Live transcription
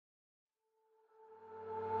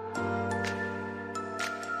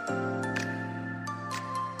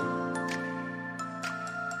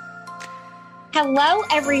Hello,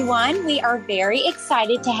 everyone. We are very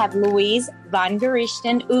excited to have Louise van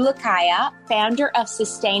Gerichten Ulukaya, founder of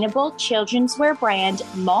sustainable children's wear brand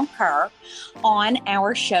Mon Coeur, on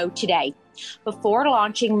our show today. Before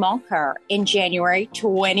launching Mon Coeur in January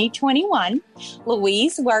 2021,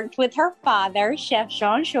 Louise worked with her father, Chef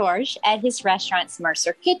Jean-Georges, at his restaurants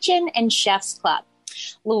Mercer Kitchen and Chef's Club.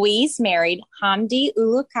 Louise married Hamdi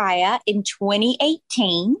Ulukaya in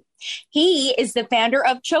 2018. He is the founder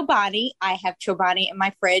of Chobani. I have Chobani in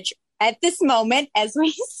my fridge at this moment as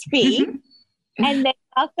we speak. And they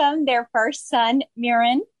welcomed their first son,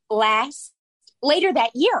 Miran, later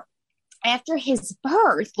that year. After his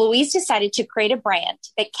birth, Louise decided to create a brand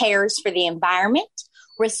that cares for the environment,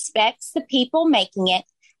 respects the people making it,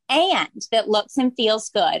 and that looks and feels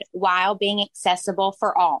good while being accessible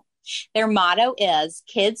for all. Their motto is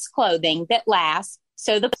kids' clothing that lasts,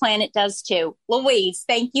 so the planet does too. Louise,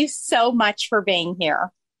 thank you so much for being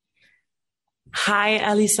here. Hi,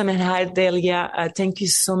 Alison, and hi, Delia. Thank you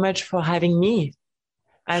so much for having me.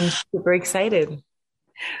 I'm super excited.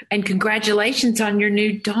 And congratulations on your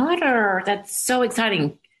new daughter. That's so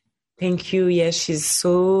exciting. Thank you. Yes, she's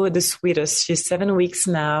so the sweetest. She's 7 weeks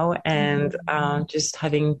now and just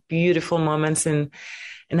having beautiful moments and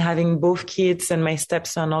having both kids and my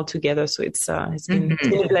stepson all together. So it's been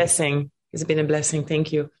a blessing. It's been a blessing.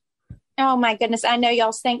 Thank you. Oh, my goodness. I know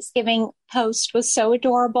y'all's Thanksgiving post was so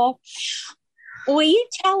adorable. Will you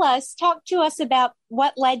talk to us about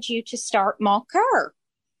what led you to start Mon Coeur?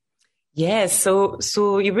 Yes. So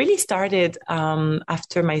it really started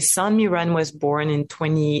after my son Miran was born in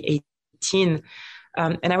 2018.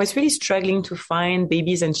 And I was really struggling to find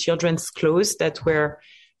babies and children's clothes that were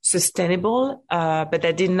sustainable, but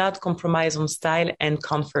that did not compromise on style and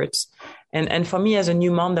comfort. And for me as a new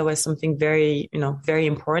mom, that was something very, very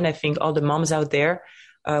important. I think all the moms out there,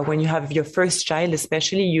 when you have your first child,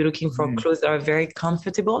 especially, you're looking for clothes that are very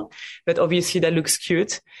comfortable, but obviously that looks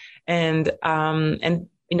cute. And I've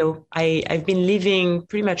been living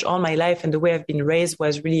pretty much all my life, and the way I've been raised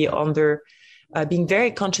was really under being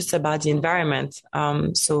very conscious about the environment.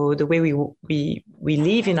 So the way we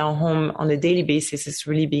live in our home on a daily basis is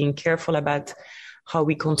really being careful about how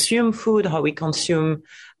we consume food, how we consume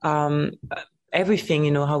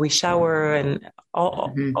everything, how we shower, and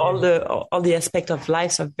all the aspect of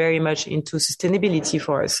life are very much into sustainability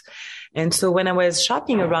for us. And so when I was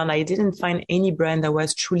shopping around, I didn't find any brand that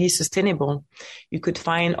was truly sustainable. You could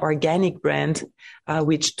find organic brand,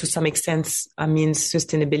 which to some extent means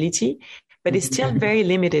sustainability, but it's still very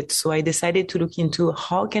limited. So I decided to look into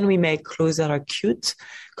how can we make clothes that are cute,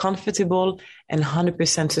 comfortable, and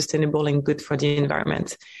 100% sustainable and good for the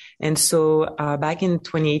environment. And so back in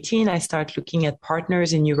 2018, I started looking at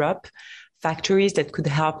partners in Europe, factories that could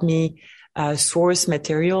help me source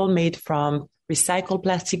material made from recycled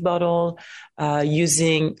plastic bottle,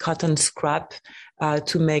 using cotton scrap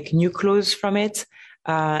to make new clothes from it.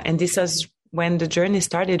 And this is when the journey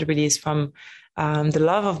started, really, is from the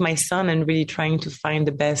love of my son and really trying to find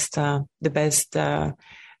the best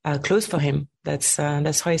clothes for him. That's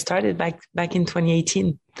how I started back in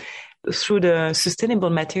 2018. Through the sustainable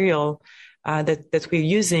material that we're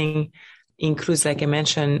using includes, like I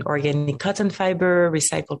mentioned, organic cotton fiber,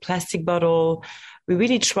 recycled plastic bottle. We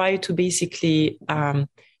really try to basically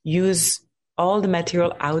use all the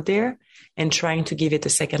material out there and trying to give it a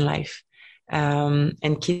second life.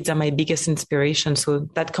 And kids are my biggest inspiration. So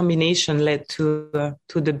that combination led to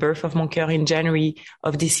the birth of Mon Coeur in January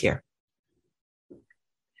of this year.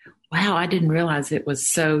 Wow, I didn't realize it was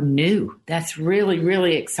so new. That's really,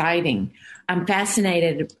 really exciting. I'm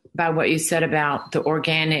fascinated by what you said about the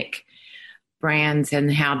organic brands and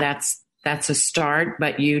how that's a start,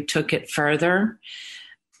 but you took it further.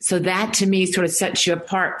 So that to me sort of sets you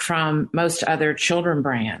apart from most other children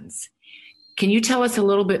brands. Can you tell us a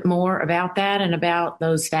little bit more about that and about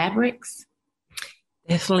those fabrics?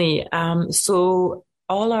 Definitely. So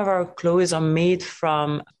all of our clothes are made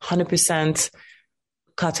from 100%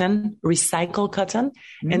 cotton, recycled cotton.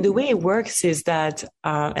 Mm-hmm. And the way it works is that,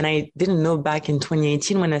 and I didn't know back in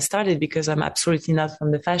 2018 when I started, because I'm absolutely not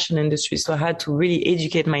from the fashion industry. So I had to really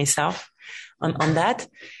educate myself on that.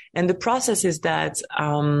 And the process is that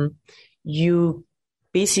you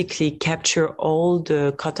basically capture all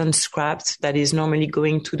the cotton scraps that is normally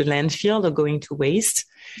going to the landfill or going to waste.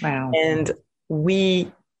 Wow. And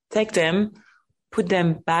we take them, put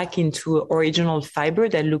them back into original fiber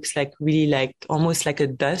that looks like really like almost like a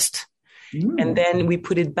dust. And then we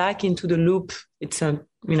put it back into the loop. It's a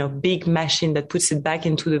big machine that puts it back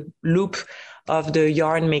into the loop of the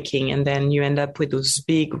yarn making. And then you end up with those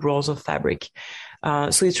big rolls of fabric.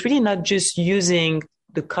 So it's really not just using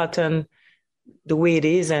the cotton the way it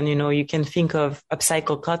is. And, you can think of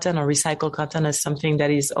upcycled cotton or recycled cotton as something that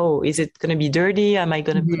is, is it going to be dirty? Am I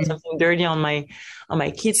going to put something dirty on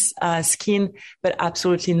my kids' skin? But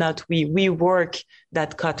absolutely not. We work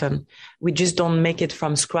that cotton. We just don't make it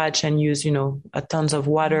from scratch and use, a tons of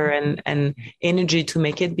water and energy to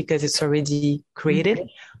make it because it's already created.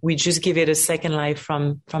 We just give it a second life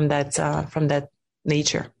from that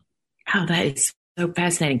nature. Oh, that is so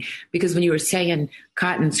fascinating, because when you were saying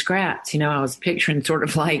cotton scraps, I was picturing sort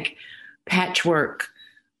of like patchwork,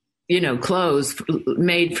 clothes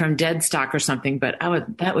made from dead stock or something. But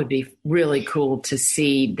that would be really cool to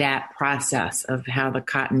see that process of how the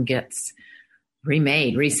cotton gets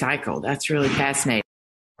remade, recycled. That's really fascinating.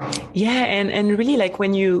 Yeah. And really, like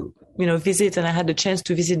when you visit, and I had the chance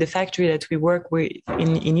to visit the factory that we work with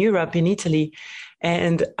in Europe, in Italy.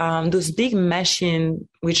 And those big machine,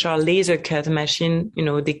 which are laser cut machine,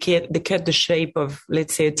 they cut the shape of,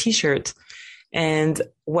 let's say, a T-shirt. And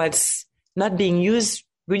what's not being used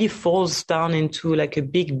really falls down into like a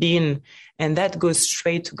big bin, and that goes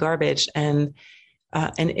straight to garbage. And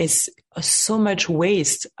it's so much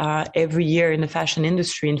waste every year in the fashion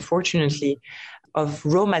industry, unfortunately, of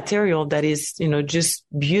raw material that is, just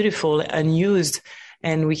beautiful, unused.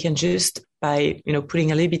 And we can just, by,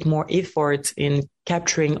 putting a little bit more effort in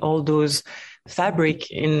capturing all those fabric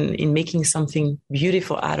in making something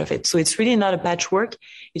beautiful out of it. So it's really not a patchwork.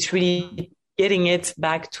 It's really getting it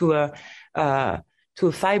back to a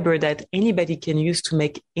fiber that anybody can use to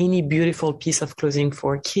make any beautiful piece of clothing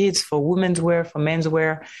for kids, for women's wear, for men's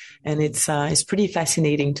wear. And it's pretty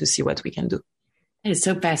fascinating to see what we can do. It is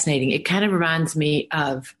so fascinating. It kind of reminds me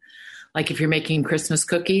of like if you're making Christmas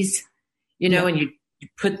cookies, and you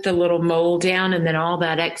put the little mold down, and then all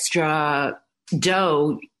that extra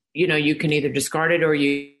dough, you can either discard it or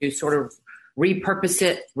you sort of repurpose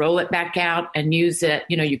it, roll it back out and use it.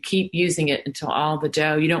 You keep using it until all the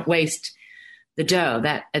dough, you don't waste the dough.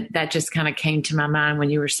 That just kind of came to my mind when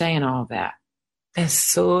you were saying all of that. That's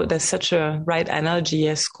such a right analogy.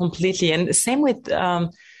 Yes, completely. And the same with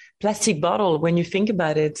plastic bottle. When you think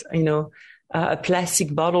about it, a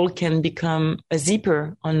plastic bottle can become a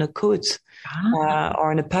zipper on a coat.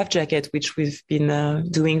 Or in a puff jacket, which we've been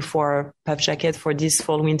doing for puff jacket for this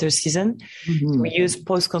fall winter season. We use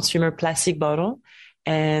post-consumer plastic bottle,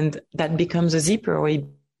 and that becomes a zipper, or it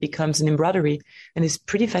becomes an embroidery. And it's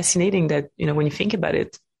pretty fascinating that, when you think about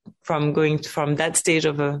it, from going from that stage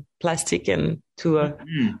of a plastic and to a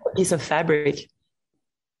piece of fabric.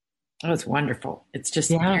 Oh, it's wonderful. It's just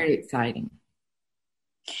very exciting.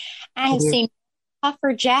 I have seen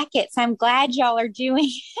puffer jackets. I'm glad y'all are doing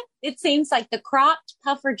it. Seems like the cropped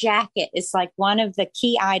puffer jacket is like one of the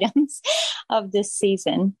key items of this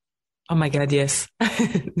season. Oh my God, yes.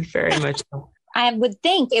 Very much so. I would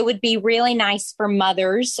think it would be really nice for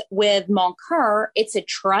mothers with Mon Coeur. It's a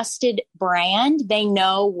trusted brand. They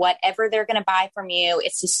know whatever they're going to buy from you,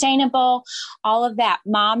 it's sustainable, all of that.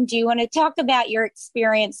 Mom, do you want to talk about your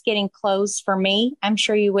experience getting clothes for me? I'm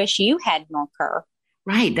sure you wish you had Mon Coeur.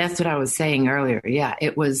 Right. That's what I was saying earlier. Yeah,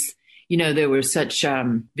 it was, there were such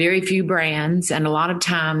very few brands, and a lot of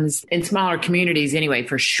times in smaller communities anyway,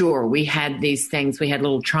 for sure, we had these things. We had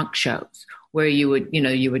little trunk shows where you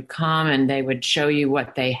would come and they would show you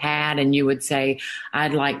what they had, and you would say,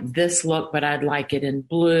 I'd like this look, but I'd like it in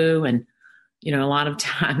blue. And, a lot of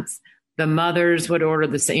times the mothers would order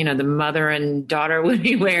the same, the mother and daughter would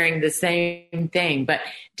be wearing the same thing. But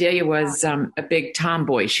Delia was a big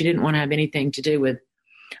tomboy. She didn't want to have anything to do with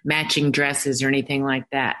matching dresses or anything like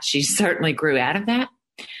that. She certainly grew out of that.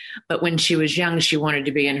 But when she was young, she wanted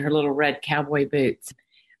to be in her little red cowboy boots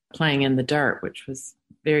playing in the dirt, which was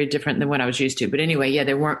very different than what I was used to. But anyway,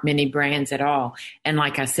 there weren't many brands at all. And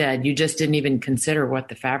like I said, you just didn't even consider what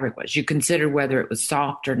the fabric was. You considered whether it was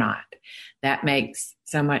soft or not. That makes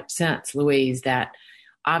so much sense, Louise, that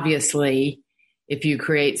obviously if you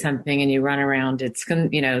create something and you run around, it's,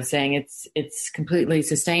 saying it's completely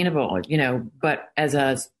sustainable, but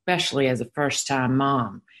especially as a first time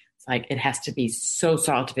mom, it's like, it has to be so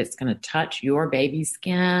soft if it's going to touch your baby's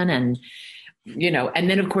skin. And, and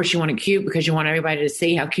then of course you want it cute because you want everybody to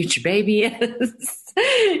see how cute your baby is,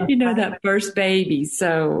 that first baby.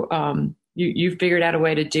 So, you figured out a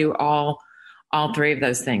way to do all three of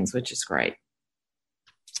those things, which is great.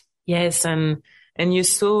 Yes. And you're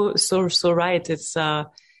so right.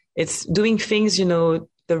 It's doing things, the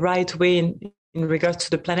right way in regards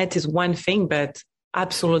to the planet is one thing, but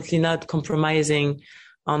absolutely not compromising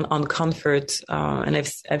on comfort. And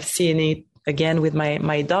I've seen it again with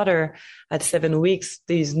my daughter at 7 weeks.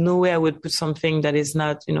 There's no way I would put something that is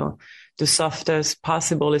not, the softest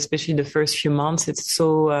possible, especially the first few months. It's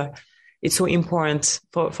so it's so important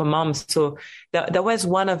for moms. So that was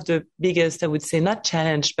one of the biggest, I would say, not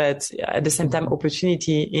challenge, but at the same time,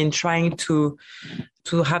 opportunity in trying to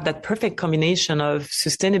have that perfect combination of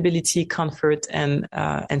sustainability, comfort, and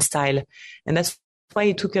style. And that's why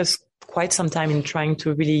it took us quite some time in trying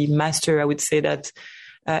to really master, I would say, that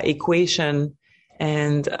equation.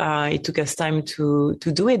 And it took us time to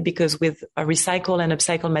do it, because with a recycle and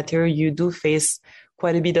upcycle material, you do face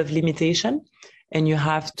quite a bit of limitation, and you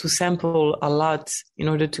have to sample a lot in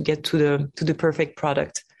order to get to the perfect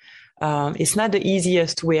product. It's not the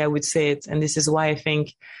easiest way, I would say it. And this is why I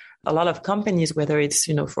think a lot of companies, whether it's,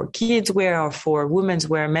 for kids wear or for women's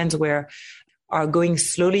wear, men's wear, are going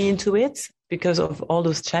slowly into it because of all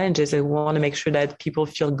those challenges. They want to make sure that people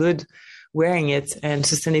feel good wearing it, and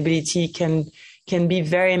sustainability can be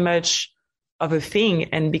very much of a thing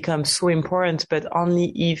and become so important, but only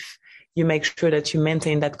if you make sure that you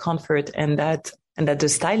maintain that comfort and that the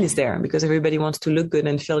style is there, because everybody wants to look good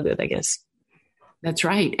and feel good, I guess. That's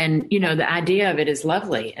right. And, the idea of it is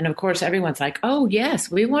lovely. And of course, everyone's like, oh,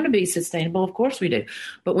 yes, we want to be sustainable. Of course we do.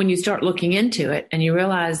 But when you start looking into it and you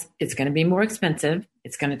realize it's going to be more expensive,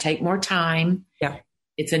 it's going to take more time. Yeah.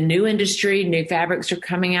 It's a new industry. New fabrics are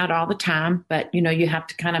coming out all the time. But, you have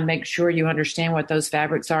to kind of make sure you understand what those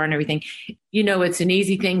fabrics are and everything. It's an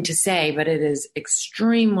easy thing to say, but it is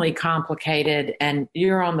extremely complicated. And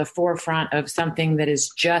you're on the forefront of something that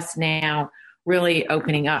is just now really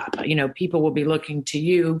opening up. People will be looking to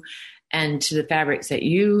you and to the fabrics that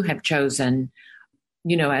you have chosen,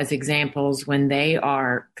 as examples when they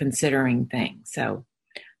are considering things. So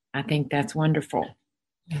I think that's wonderful.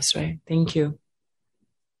 That's right. Thank you.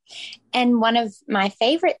 And one of my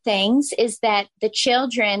favorite things is that the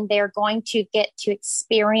children, they're going to get to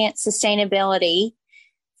experience sustainability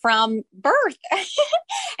from birth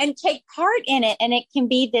and take part in it. And it can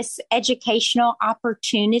be this educational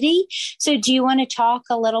opportunity. So do you want to talk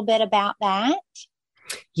a little bit about that?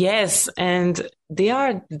 Yes. And they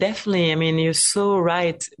are definitely, you're so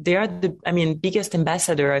right. They are the, biggest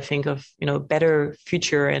ambassador, I think, of, better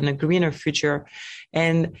future and a greener future.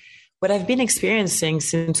 And what I've been experiencing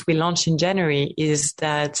since we launched in January is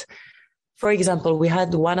that, for example, we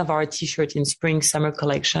had one of our t-shirts in spring summer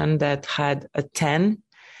collection that had a 10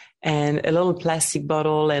 and a little plastic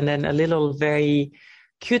bottle, and then a little very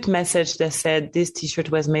cute message that said this t-shirt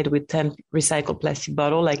was made with 10 recycled plastic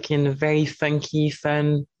bottle, like in a very funky,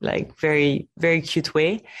 fun, like very, very cute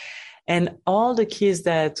way. And all the kids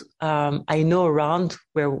that I know around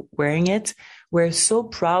were wearing it were so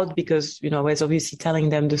proud, because, I was obviously telling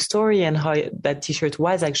them the story and how that t-shirt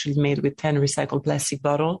was actually made with 10 recycled plastic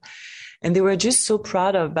bottle. And they were just so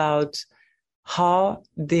proud about how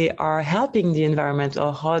they are helping the environment,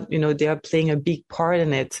 or how, they are playing a big part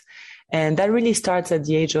in it. And that really starts at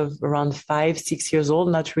the age of around 5-6 years old,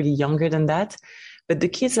 not really younger than that. But the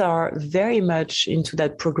kids are very much into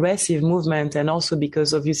that progressive movement. And also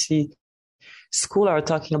because obviously school are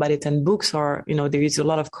talking about it, and books are, there is a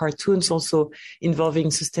lot of cartoons also involving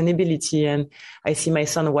sustainability. And I see my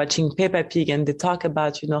son watching Peppa Pig, and they talk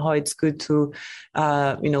about, how it's good to,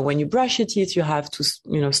 when you brush your teeth, you have to,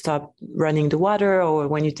 stop running the water, or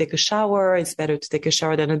when you take a shower, it's better to take a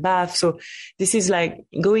shower than a bath. So this is like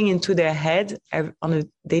going into their head on a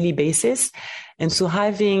daily basis. And so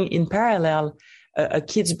having in parallel a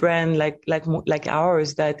kids brand like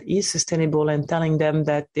ours that is sustainable, and telling them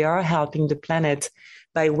that they are helping the planet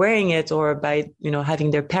by wearing it, or by,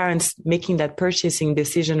 having their parents making that purchasing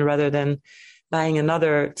decision rather than buying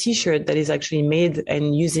another t-shirt that is actually made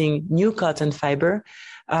and using new cotton fiber.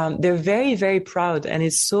 They're very, very proud. And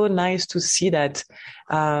it's so nice to see that.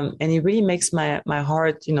 And it really makes my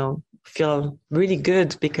heart, feel really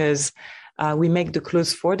good, because we make the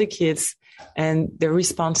clothes for the kids, and the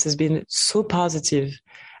response has been so positive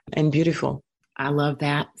and beautiful. I love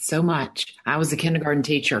that so much. I was a kindergarten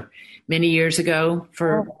teacher many years ago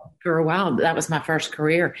for a while. That was my first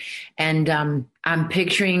career. And I'm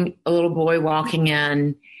picturing a little boy walking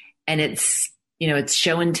in, and it's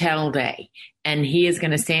show and tell day. And he is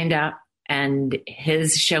going to stand up, and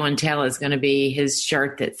his show and tell is going to be his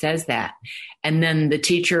shirt that says that. And then the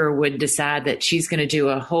teacher would decide that she's going to do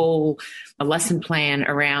a lesson plan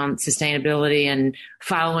around sustainability and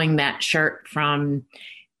following that shirt from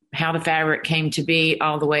how the fabric came to be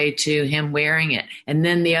all the way to him wearing it. And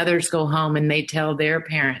then the others go home and they tell their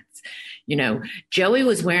parents, Joey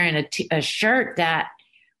was wearing a shirt that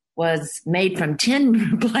was made from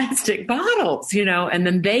 10 plastic bottles, and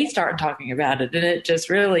then they start talking about it. And it just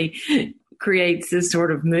really creates this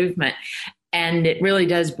sort of movement. And it really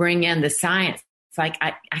does bring in the science. It's like,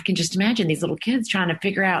 I can just imagine these little kids trying to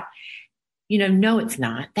figure out, no, it's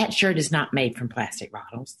not. That shirt is not made from plastic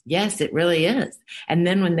bottles. Yes, it really is. And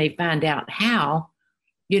then when they find out how,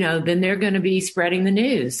 then they're going to be spreading the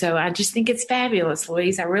news. So I just think it's fabulous,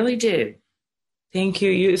 Louise. I really do. Thank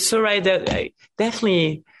you. You're so right that I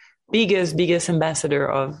definitely biggest ambassador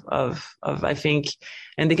of I think,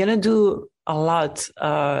 and they're going to do a lot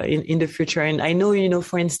in the future. And I know,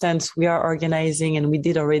 for instance, we are organizing, and we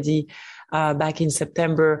did already back in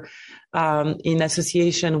September in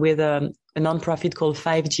association with a nonprofit called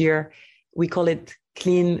 5G. We call it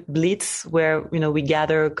Clean Blitz, where, we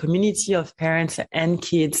gather a community of parents and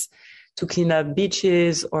kids to clean up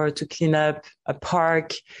beaches or to clean up a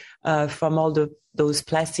park from all those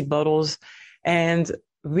plastic bottles. And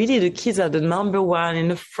really, the kids are the number one in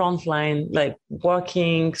the front line, like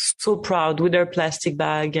walking so proud with their plastic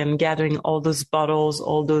bag and gathering all those bottles,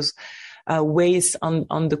 all those waste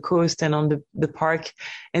on the coast and on the park.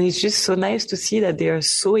 And it's just so nice to see that they are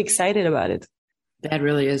so excited about it. That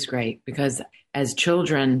really is great, because as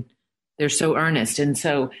children, they're so earnest. And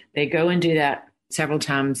so they go and do that several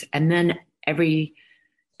times. And then every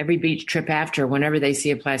beach trip after, whenever they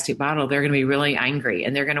see a plastic bottle, they're going to be really angry,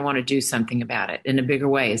 and they're going to want to do something about it in a bigger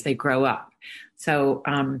way as they grow up. So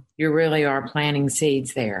you really are planting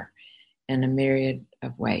seeds there in a myriad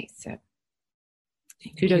of ways. So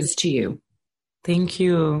kudos to you. Thank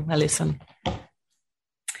you, Alison.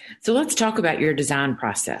 So let's talk about your design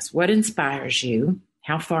process. What inspires you?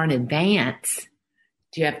 How far in advance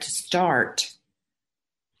do you have to start?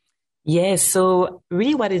 Yes. So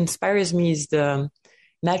really what inspires me is the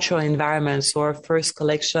natural environment. So our first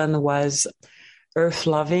collection was earth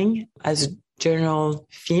loving as a general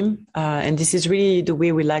theme. And this is really the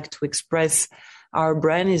way we like to express our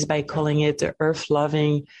brand, is by calling it the earth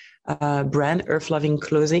loving brand, earth loving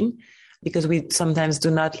clothing, because we sometimes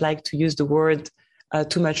do not like to use the word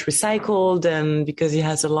too much recycled, and because it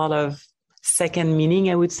has a lot of second meaning,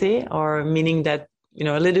 I would say, or meaning that,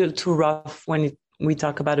 a little too rough when we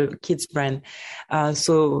talk about a kids brand.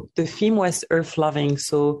 So the theme was earth loving.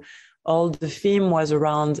 So all the theme was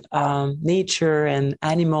around nature and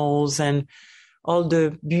animals and all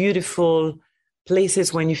the beautiful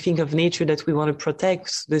places when you think of nature that we want to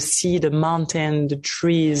protect: the sea, the mountain, the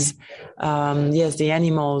trees, the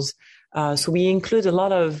animals. So we include a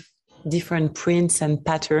lot of different prints and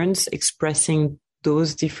patterns expressing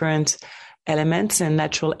those different elements and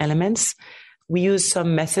natural elements. We use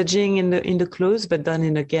some messaging in the clothes, but done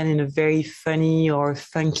in a very funny or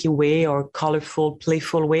funky way, or colorful,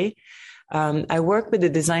 playful way. I work with the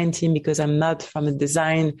design team because I'm not from a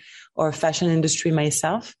design or fashion industry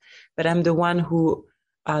myself, but I'm the one who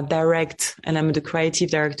direct, and I'm the creative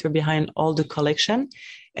director behind all the collection.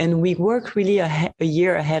 And we work really a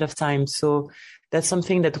year ahead of time. So that's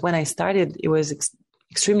something that when I started, it was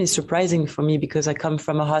extremely surprising for me, because I come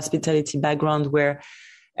from a hospitality background where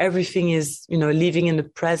everything is, living in the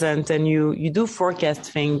present, and you do forecast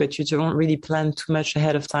things, but you don't really plan too much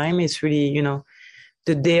ahead of time. It's really,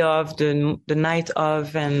 the day of, the night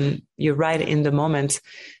of, and you're right in the moment.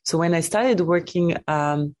 So when I started working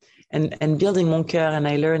and building Mon Coeur, and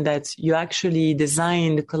I learned that you actually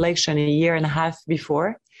design the collection a year and a half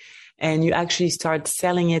before, and you actually start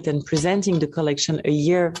selling it and presenting the collection a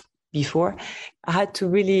year before, I had to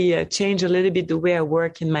really change a little bit the way I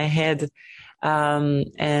work in my head.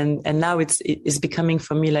 And now it's becoming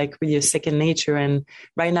for me like really a second nature. And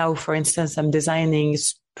right now, for instance, I'm designing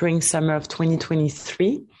spring, summer of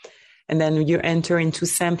 2023. And then you enter into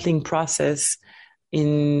sampling process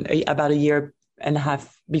in about a year and a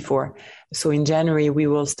half before. So in January, we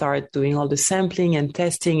will start doing all the sampling and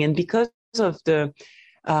testing. And because of the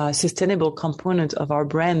sustainable component of our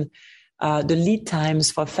brand, the lead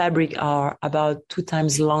times for fabric are about 2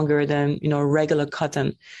 times longer than, regular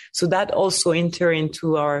cotton. So that also enter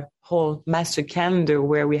into our whole master calendar,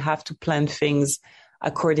 where we have to plan things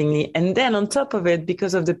accordingly. And then on top of it,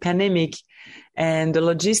 because of the pandemic and the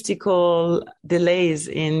logistical delays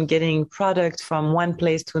in getting product from one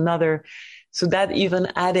place to another, so that even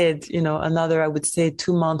added, another, I would say,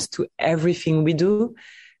 2 months to everything we do.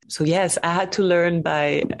 So yes, I had to learn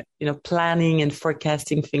by, planning and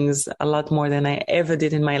forecasting things a lot more than I ever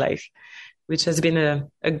did in my life, which has been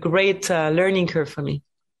a great learning curve for me.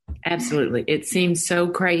 Absolutely. It seems so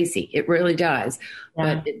crazy. It really does.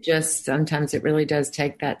 Yeah. But sometimes it really does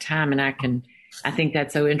take that time. And I think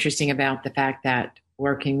that's so interesting about the fact that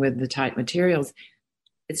working with the type materials,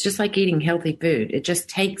 it's just like eating healthy food. It just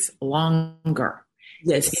takes longer.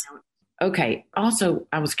 Yes. Okay. Also,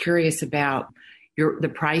 I was curious about the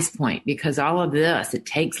price point, because all of this, it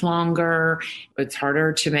takes longer. It's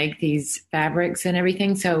harder to make these fabrics and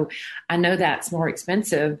everything. So I know that's more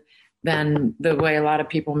expensive. than the way a lot of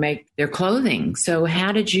people make their clothing. So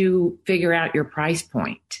how did you figure out your price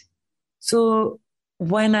point? So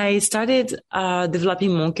when I started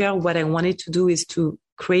developing Mon Coeur, what I wanted to do is to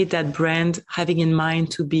create that brand, having in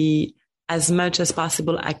mind to be as much as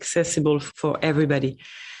possible accessible for everybody.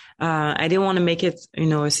 I didn't want to make it,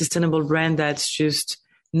 a sustainable brand that's just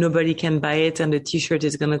nobody can buy it and the t-shirt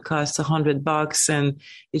is going to cost $100 and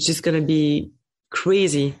it's just going to be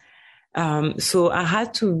crazy. So I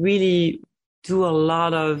had to really do a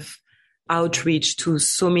lot of outreach to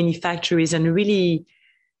so many factories and really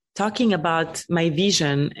talking about my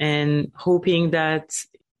vision and hoping that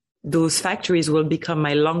those factories will become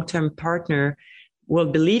my long-term partner, will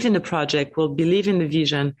believe in the project, will believe in the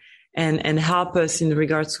vision and help us in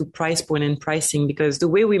regards to price point and pricing. Because the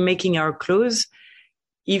way we're making our clothes,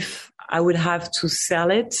 if I would have to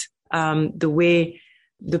sell it the way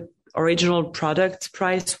the original product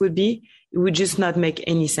price would be, it would just not make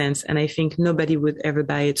any sense. And I think nobody would ever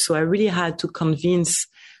buy it. So I really had to convince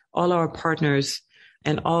all our partners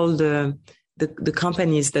and all the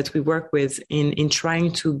companies that we work with in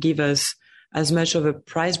trying to give us as much of a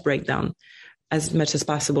price breakdown as much as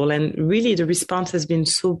possible. And really the response has been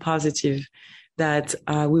so positive that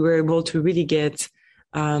we were able to really get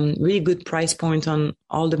really good price point on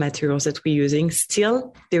all the materials that we're using.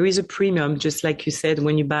 Still, there is a premium, just like you said,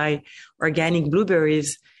 when you buy organic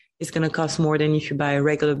blueberries, it's going to cost more than if you buy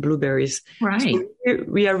regular blueberries. Right. So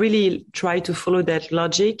we are really trying to follow that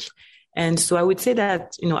logic. And so I would say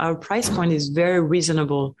that, our price point is very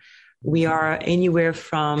reasonable. We are anywhere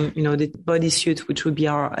from, the bodysuit, which would be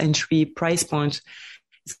our entry price point.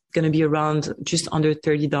 It's going to be around just under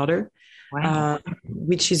 $30. Wow.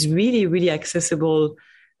 Which is really, really accessible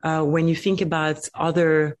when you think about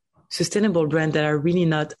other sustainable brands that are really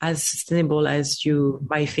not as sustainable as you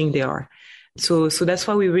might think they are. So that's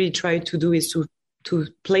what we really try to do is to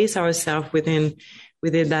place ourselves within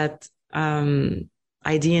that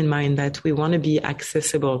idea in mind that we want to be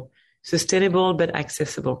accessible, sustainable, but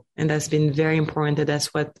accessible. And that's been very important. And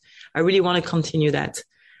that's what I really want to continue that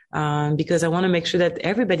because I want to make sure that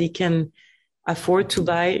everybody can afford to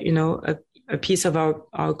buy, a piece of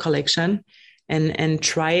our collection and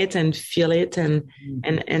try it and feel it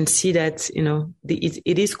and see that,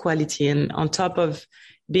 it is quality. And on top of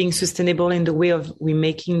being sustainable in the way of we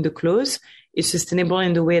making the clothes, it's sustainable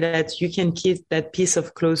in the way that you can keep that piece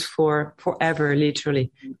of clothes for forever,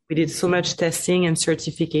 literally. We did so much testing and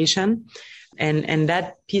certification and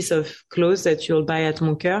that piece of clothes that you'll buy at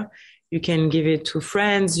Mon Coeur, you can give it to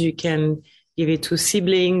friends, you can give it to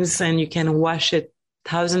siblings and you can wash it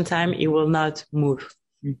 1,000 times. It will not move.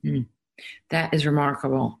 Mm-hmm. That is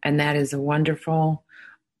remarkable. And that is a wonderful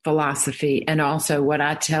philosophy. And also what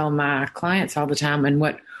I tell my clients all the time and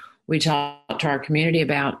what we talk to our community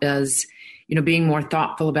about is, being more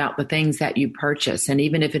thoughtful about the things that you purchase. And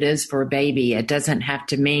even if it is for a baby, it doesn't have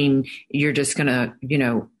to mean you're just going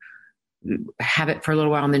to, have it for a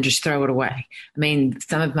little while and then just throw it away. I mean,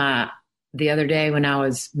 the other day when I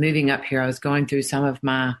was moving up here, I was going through some of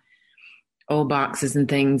my old boxes and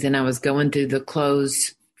things, and I was going through the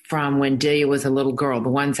clothes from when Delia was a little girl, the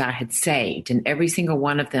ones I had saved. And every single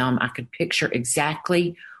one of them, I could picture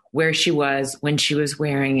exactly where she was when she was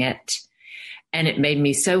wearing it. And it made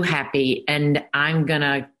me so happy. And I'm going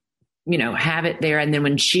to, have it there. And then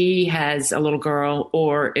when she has a little girl,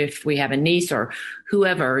 or if we have a niece or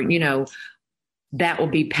whoever, that will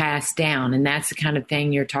be passed down. And that's the kind of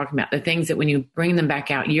thing you're talking about. The things that when you bring them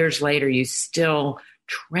back out years later, you still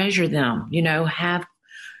treasure them, have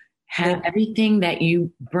everything that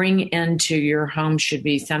you bring into your home should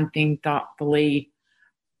be something thoughtfully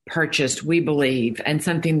purchased, we believe, and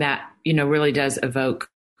something that, really does evoke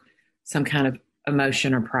some kind of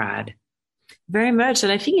emotion or pride. Very much.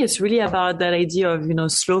 And I think it's really about that idea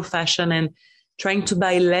of, slow fashion and trying to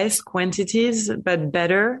buy less quantities, but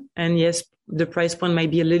better. And yes, the price point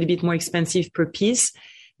might be a little bit more expensive per piece,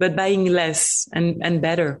 but buying less and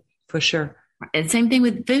better for sure. And same thing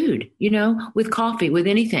with food, with coffee, with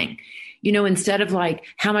anything, instead of like,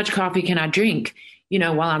 how much coffee can I drink,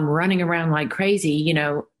 while I'm running around like crazy,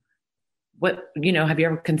 have you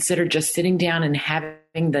ever considered just sitting down and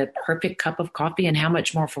having the perfect cup of coffee and how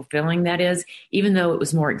much more fulfilling that is, even though it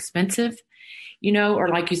was more expensive, or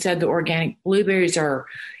like you said, the organic blueberries are,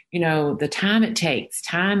 the time it takes.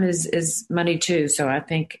 Time is money too. So I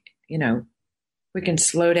think, we can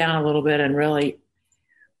slow down a little bit and really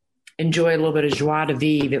enjoy a little bit of joie de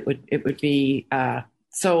vivre. It would be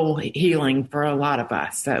soul healing for a lot of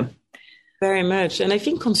us. So very much. And I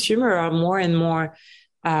think consumers are more and more,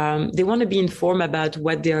 they want to be informed about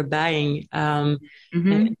what they're buying. And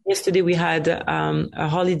yesterday we had a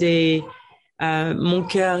holiday Mon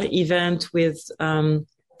Coeur event with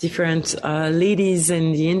different ladies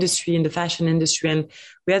in the industry, in the fashion industry. And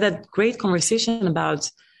we had that great conversation about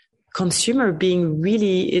consumer being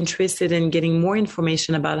really interested in getting more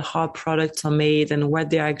information about how products are made and what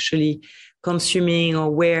they're actually consuming or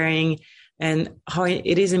wearing, and how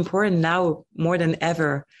it is important now more than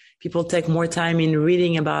ever. People take more time in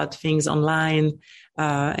reading about things online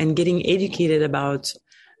and getting educated about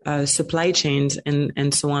supply chains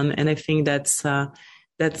and so on. And I think that's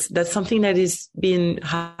something that has been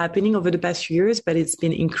happening over the past few years, but it's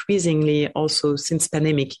been increasingly also since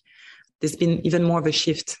pandemic. There's been even more of a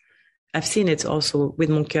shift. I've seen it also with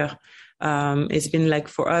Mon Coeur. It's been like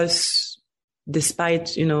for us,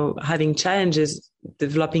 despite, having challenges,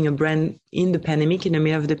 developing a brand in the pandemic, in the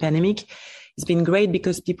middle of the pandemic, it's been great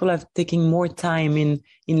because people have taken more time in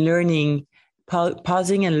learning,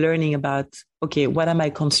 pausing and learning about, okay, what am I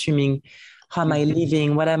consuming? How am I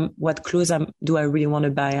living? What clothes do I really want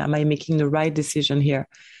to buy? Am I making the right decision here?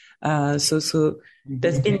 So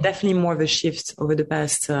there's been definitely more of a shift over the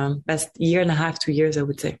past year and a half, 2 years, I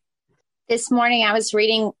would say. This morning I was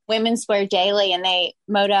reading Women's Wear Daily, and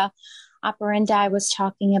Moda Operandi was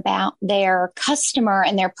talking about their customer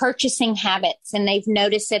and their purchasing habits. And they've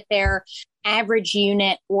noticed that their average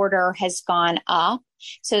unit order has gone up.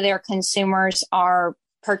 So their consumers are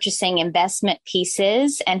purchasing investment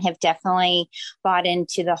pieces and have definitely bought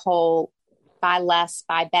into the whole buy less,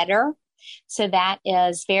 buy better. So that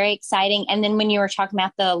is very exciting. And then when you were talking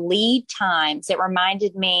about the lead times, it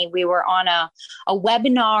reminded me, we were on a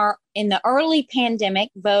webinar in the early pandemic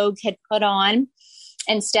Vogue had put on,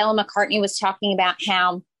 and Stella McCartney was talking about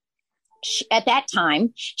how at that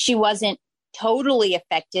time she wasn't totally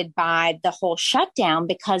affected by the whole shutdown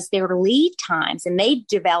because their lead times, and they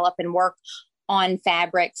develop and work on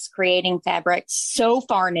fabrics, creating fabrics so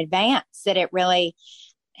far in advance that it really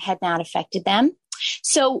had not affected them.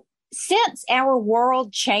 So since our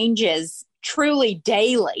world changes truly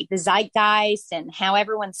daily, the zeitgeist and how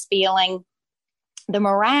everyone's feeling, the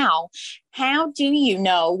morale, how do you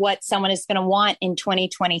know what someone is going to want in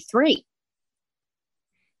 2023?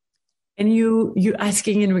 And you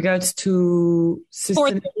asking in regards to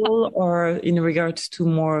sustainable or in regards to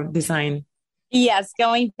more design? Yes,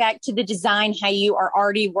 going back to the design, how you are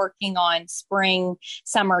already working on spring,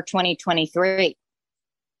 summer 2023.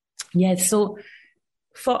 Yes. So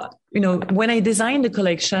when I design the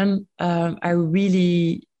collection, I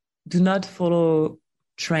really do not follow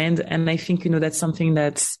trend. And I think, that's something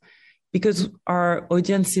that's because our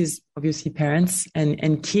audience is obviously parents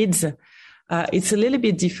and kids. It's a little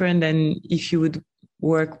bit different than if you would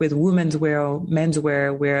work with women's wear or men's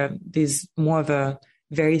wear, where there's more of a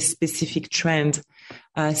very specific trend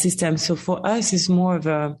system. So for us, it's more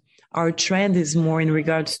of our trend is more in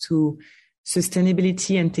regards to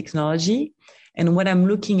sustainability and technology. And what I'm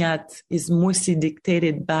looking at is mostly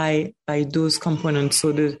dictated by those components.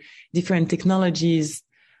 So the different technologies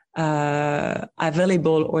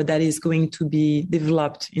available or that is going to be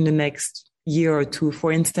developed in the next year or two.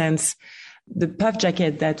 For instance, the puff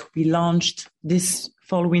jacket that we launched this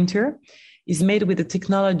fall winter is made with a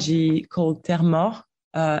technology called Thermor,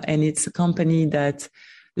 and it's a company that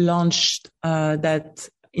launched that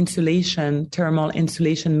thermal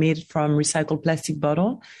insulation made from recycled plastic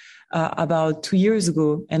bottle about 2 years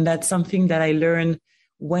ago. And that's something that I learned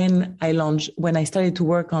when I started to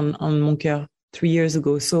work on Mon Coeur 3 years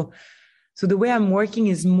ago. So the way I'm working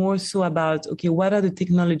is more so about, okay, what are the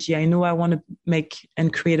technology? I know I want to make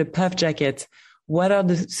and create a puff jacket. What are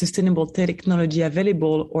the sustainable technology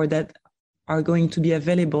available or that are going to be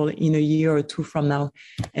available in a year or two from now?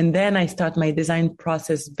 And then I start my design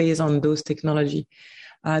process based on those technology,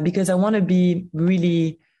 because I want to be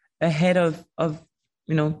really ahead of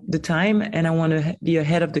the time, and I want to be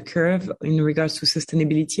ahead of the curve in regards to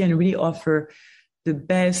sustainability and really offer the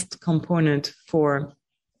best component for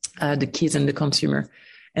the kids and the consumer.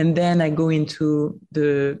 And then I go into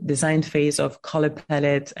the design phase of color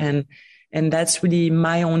palette, and that's really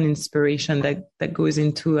my own inspiration that goes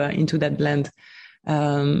into that blend.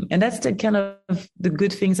 And that's the kind of the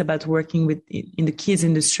good things about working in the kids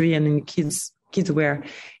industry and in kids wear,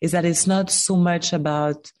 is that it's not so much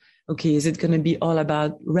about, okay, is it going to be all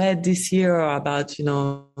about red this year or about,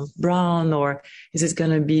 brown, or is it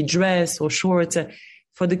going to be dress or shorts?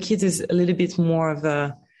 For the kids, it's a little bit more of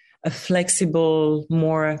a flexible,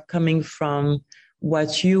 more coming from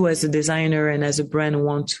what you as a designer and as a brand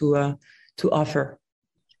want to offer.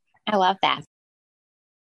 I love that.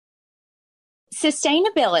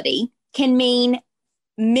 Sustainability can mean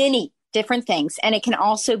many different things, and it can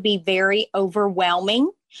also be very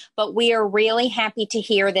overwhelming. But we are really happy to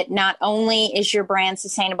hear that not only is your brand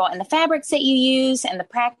sustainable in the fabrics that you use and the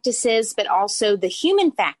practices, but also the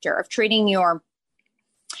human factor of treating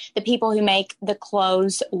the people who make the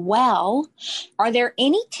clothes well. Are there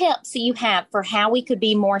any tips that you have for how we could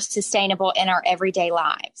be more sustainable in our everyday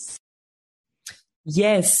lives?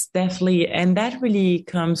 Yes, definitely. And that really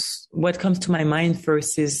what comes to my mind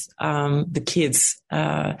first is the kids.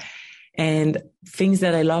 And things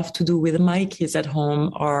that I love to do with my kids at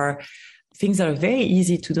home are things that are very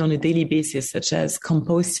easy to do on a daily basis, such as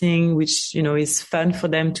composting, which, is fun for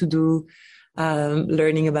them to do,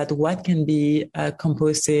 learning about what can be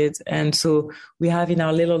composted. And so we have in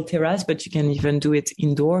our little terrace, but you can even do it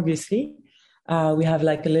indoor, obviously. We have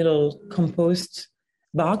like a little compost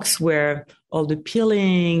box where all the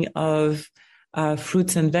peeling of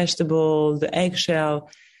fruits and vegetables, the eggshell,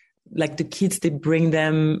 like the kids, they bring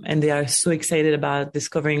them and they are so excited about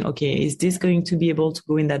discovering, okay, is this going to be able to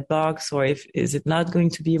go in that box, or is it not going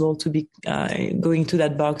to be able to be going to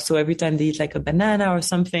that box? So every time they eat like a banana or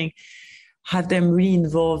something, have them really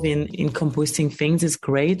involved in composting things is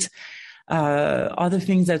great. Other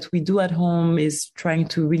things that we do at home is trying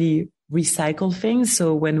to really recycle things.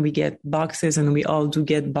 So when we get boxes, and we all do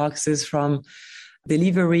get boxes from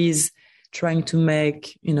deliveries, trying to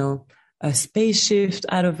make, a space shift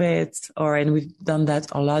out of it, and we've done that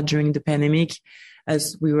a lot during the pandemic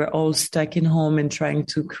as we were all stuck in home and trying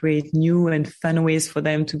to create new and fun ways for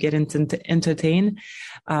them to get entertain.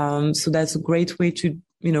 So that's a great way to,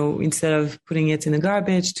 instead of putting it in the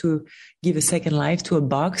garbage, to give a second life to a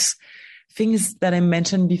box. Things that I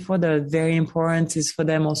mentioned before that are very important is for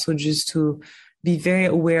them also just to be very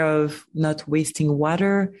aware of not wasting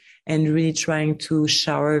water and really trying to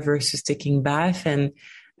shower versus taking bath.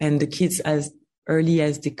 And the kids, as early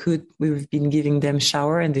as they could, we've been giving them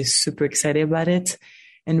shower, and they're super excited about it,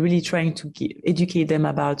 and really trying to educate them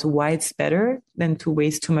about why it's better than to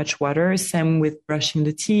waste too much water. Same with brushing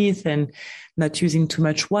the teeth and not using too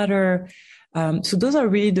much water. So those are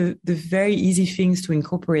really the very easy things to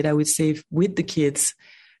incorporate, I would say, with the kids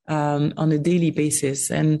on a daily basis.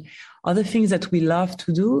 And other things that we love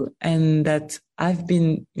to do, and that I've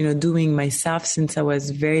been, doing myself since I was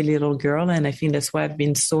a very little girl, and I think that's why I've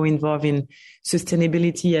been so involved in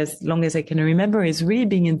sustainability as long as I can remember, is really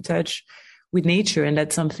being in touch with nature. And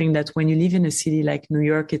that's something that when you live in a city like New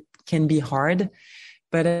York, it can be hard.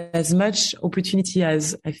 But as much opportunity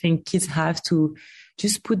as I think kids have to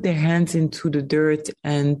just put their hands into the dirt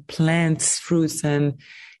and plant fruits and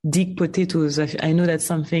dig potatoes. I know that's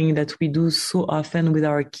something that we do so often with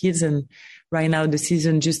our kids. And right now the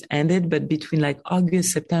season just ended, but between like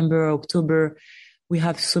August, September, October, we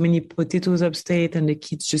have so many potatoes upstate, and the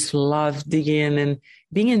kids just love digging and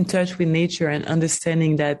being in touch with nature and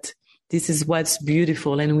understanding that this is what's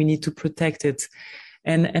beautiful and we need to protect it.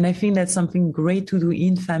 And I think that's something great to do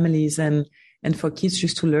in families and for kids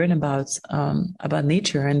just to learn about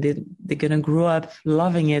nature, and they're going to grow up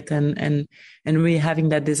loving it and really having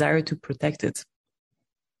that desire to protect it.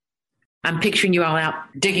 I'm picturing you all out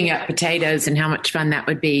digging up potatoes and how much fun that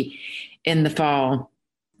would be in the fall.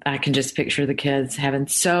 I can just picture the kids having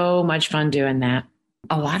so much fun doing that.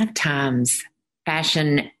 A lot of times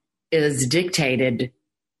fashion is dictated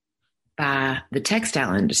by the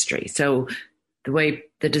textile industry. So the way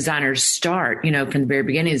the designers start, from the very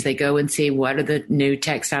beginning, is they go and see what are the new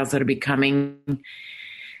textiles that will be coming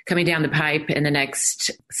down the pipe in the next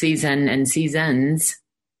season and seasons.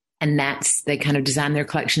 And they kind of design their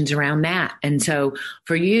collections around that. And so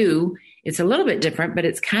for you, it's a little bit different, but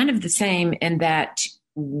it's kind of the same in that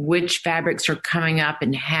which fabrics are coming up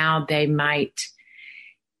and how they might,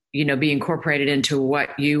 be incorporated into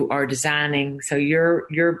what you are designing. So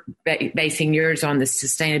you're basing yours on the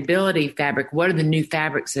sustainability fabric. What are the new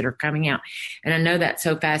fabrics that are coming out? And I know that's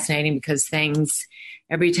so fascinating because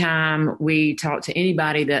every time we talk to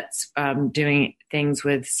anybody that's doing things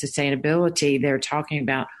with sustainability, they're talking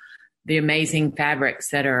about the amazing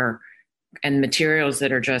fabrics and materials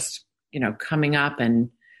that are just, coming up and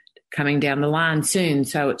coming down the line soon.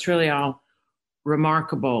 So it's really all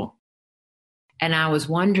remarkable. And I was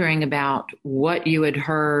wondering about what you had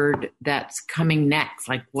heard that's coming next.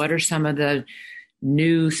 Like, what are some of the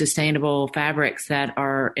new sustainable fabrics that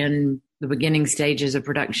are in the beginning stages of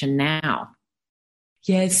production now?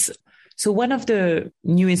 Yes. So one of the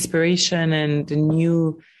new inspiration and the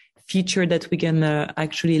new feature that we're going to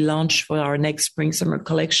actually launch for our next spring-summer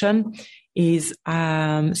collection is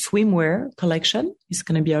swimwear collection. It's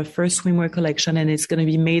going to be our first swimwear collection, and it's going to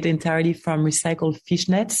be made entirely from recycled fish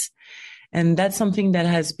nets. And that's something that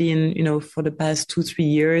has been, for the past 2-3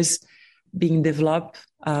 years being developed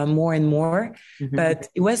more and more, but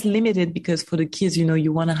it was limited because for the kids,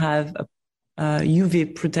 you want to have a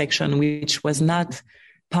UV protection, which was not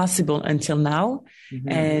possible until now.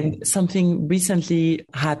 And something recently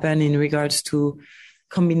happened in regards to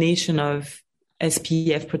combination of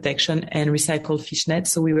SPF protection and recycled fishnet.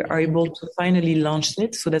 So we were able to finally launch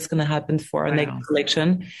it. So that's going to happen for our next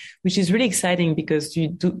collection, which is really exciting because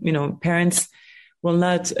parents will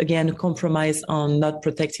not, again, compromise on not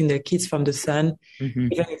protecting their kids from the sun, even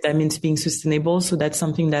if that means being sustainable. So that's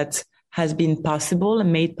something that has been possible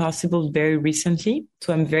and made possible very recently.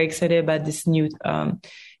 So I'm very excited about this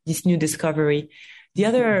new discovery. The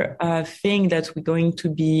other thing that we're going to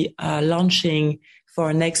be launching for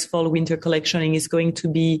our next fall winter collection is going to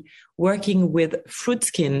be working with fruit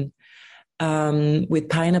skin, with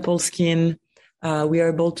pineapple skin. We are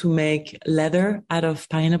able to make leather out of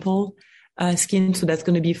pineapple skin. So that's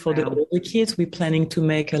going to be for the older kids. We're planning to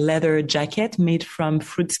make a leather jacket made from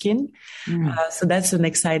fruit skin. So that's an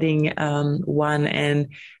exciting one. And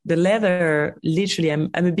the leather, literally, I'm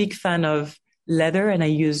a big fan of leather, and I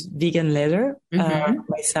use vegan leather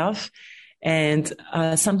myself. And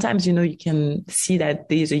sometimes, you can see that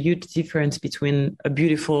there's a huge difference between a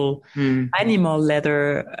beautiful animal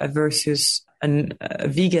leather versus a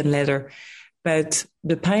vegan leather. But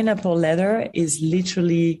the pineapple leather is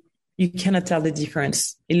literally, you cannot tell the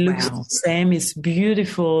difference. It looks the same. It's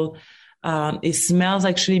beautiful. It smells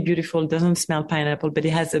actually beautiful. It doesn't smell pineapple, but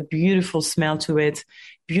it has a beautiful smell to it,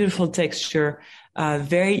 beautiful texture,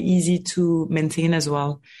 very easy to maintain as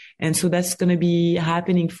well. And so that's going to be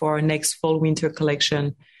happening for our next fall winter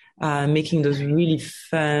collection, making those really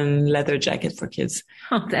fun leather jackets for kids.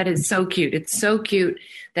 Oh, that is so cute. It's so cute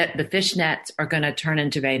that the fishnets are going to turn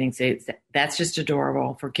into bathing suits. That's just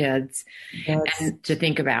adorable for kids and to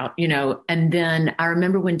think about, And then I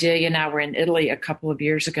remember when Delia and I were in Italy a couple of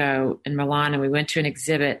years ago in Milan, and we went to an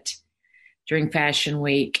exhibit during Fashion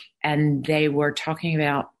Week, and they were talking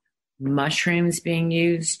about mushrooms being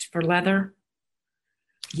used for leather.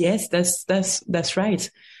 Yes, that's right.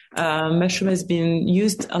 Mushroom has been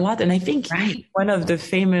used a lot, and I think one of the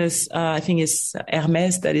famous, I think is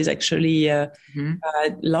Hermes, that is actually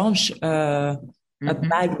launched a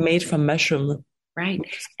bag made from mushroom. Right,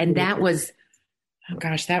 and that was,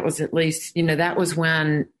 that was at least, that was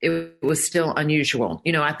when it was still unusual.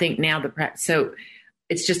 I think now so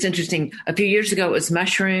it's just interesting. A few years ago it was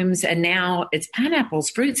mushrooms, and now it's pineapples,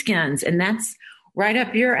 fruit skins, and that's right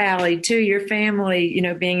up your alley too, your family,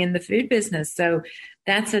 being in the food business. So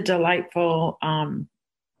that's a delightful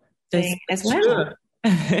thing as well. Sure.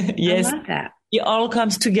 Yes. I love that. It all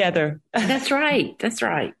comes together. That's right. That's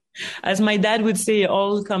right. As my dad would say, it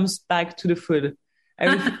all comes back to the food.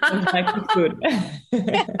 Everything comes back to food.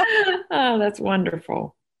 Oh, that's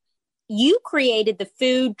wonderful. You created the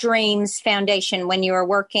Food Dreams Foundation when you were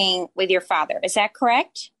working with your father. Is that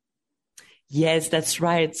correct? Yes, that's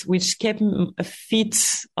right. Which kept me fit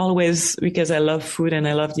always because I love food and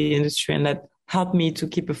I love the industry, and that helped me to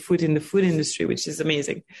keep a foot in the food industry, which is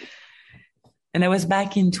amazing. And that was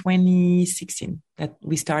back in 2016 that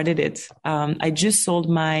we started it. I just sold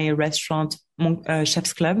my restaurant,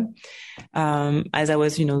 Chef's Club, as I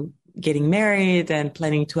was, getting married and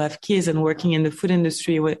planning to have kids, and working in the food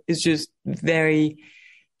industry is just very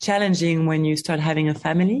challenging when you start having a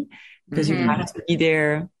family, because you have to be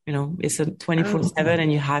there, it's a 24/7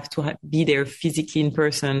 and you have to be there physically in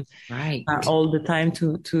person all the time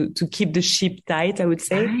to keep the ship tight, I would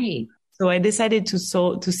say. Right. So I decided to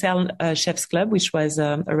sell Chef's Club, which was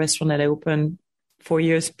a restaurant that I opened 4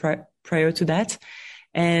 years prior to that.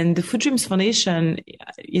 And the Food Dreams Foundation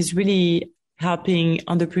is really helping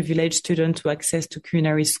underprivileged students to access to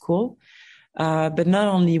culinary school. But not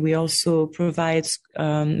only, we also provide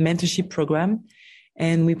mentorship program,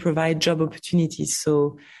 and we provide job opportunities.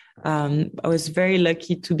 So I was very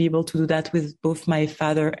lucky to be able to do that with both my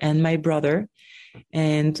father and my brother.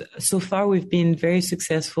 And so far, we've been very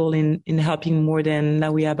successful in helping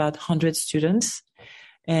now we have about 100 students.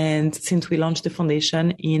 And since we launched the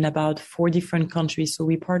foundation in about 4 different countries, so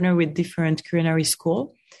we partner with different culinary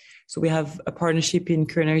school. So we have a partnership in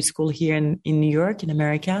culinary school here in New York, in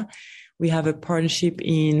America. We have a partnership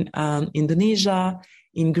in Indonesia,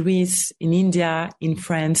 in Greece, in India, in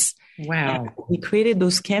France. Wow. We created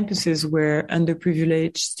those campuses where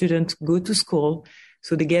underprivileged students go to school.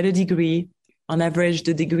 So they get a degree. On average,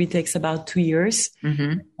 the degree takes about 2 years.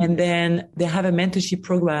 And then they have a mentorship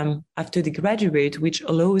program after they graduate, which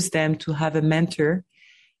allows them to have a mentor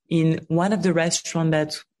in one of the restaurants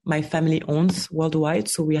that my family owns worldwide.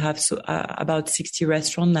 So we have about 60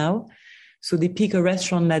 restaurants now. So they pick a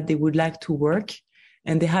restaurant that they would like to work,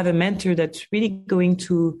 and they have a mentor that's really going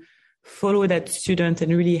to follow that student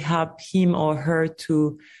and really help him or her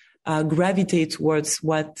to gravitate towards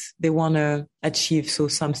what they want to achieve. So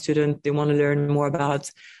some students, they want to learn more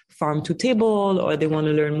about farm to table, or they want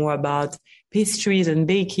to learn more about pastries and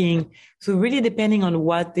baking. So really depending on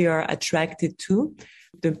what they are attracted to,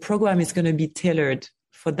 the program is going to be tailored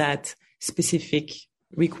for that specific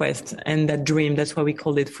request and that dream. That's why we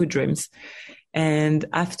call it Food Dreams. And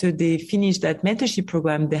after they finish that mentorship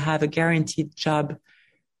program, they have a guaranteed job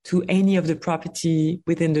to any of the property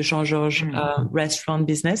within the Jean-Georges restaurant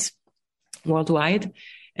business worldwide.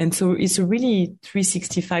 And so it's a really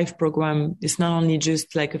 365 program. It's not only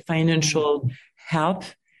just like a financial help,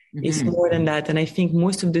 it's more than that. And I think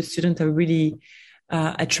most of the students are really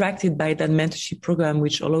attracted by that mentorship program,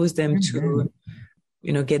 which allows them to,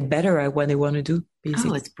 get better at what they want to do,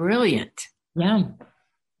 basically. Oh, it's brilliant. Yeah.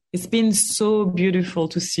 It's been so beautiful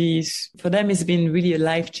to see. For them, it's been really a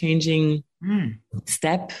life-changing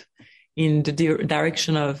step in the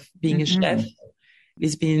direction of being a chef.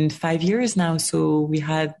 It's been 5 years now. So we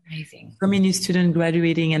had so many students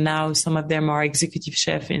graduating, and now some of them are executive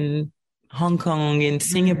chef in Hong Kong, in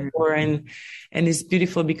Singapore. And it's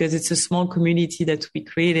beautiful because it's a small community that we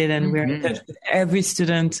created, and we're in touch with every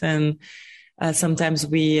student. And sometimes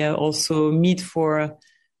we also meet for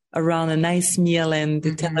around a nice meal, and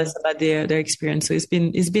they tell us about their experience. So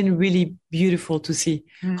it's been really beautiful to see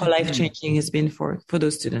how life-changing it's been for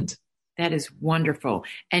those students. That is wonderful.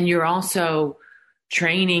 And you're also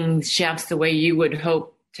training chefs the way you would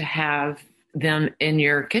hope to have them in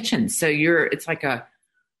your kitchen. So it's like a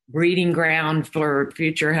breeding ground for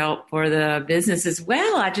future help for the business as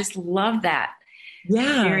well. I just love that.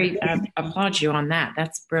 Yeah. I applaud you on that.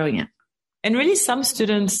 That's brilliant. And really some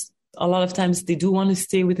students, a lot of times they do want to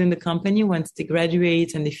stay within the company once they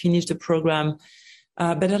graduate and they finish the program.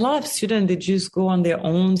 But a lot of students, they just go on their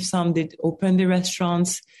own. Some, they open their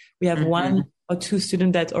restaurants. We have one or two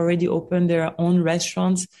students that already opened their own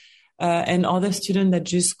restaurants, and other students that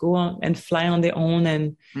just go on and fly on their own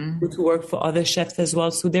and go to work for other chefs as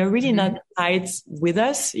well. So they're really not tied with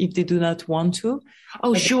us if they do not want to.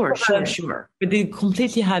 Oh, sure. But they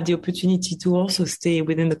completely have the opportunity to also stay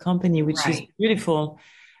within the company, which is beautiful.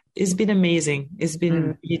 It's been amazing. It's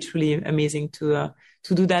been really, truly amazing to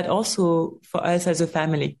do that also for us as a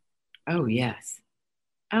family. Oh, yes.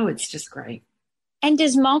 Oh, it's just great. And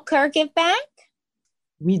does Mon Coeur give back?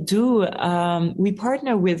 We do. We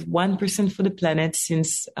partner with 1% for the Planet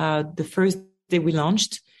since the first day we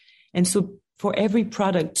launched. And so for every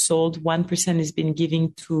product sold, 1% has been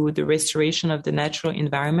given to the restoration of the natural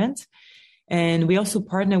environment. And we also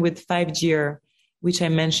partner with 5G, which I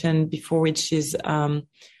mentioned before, which is a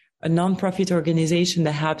nonprofit organization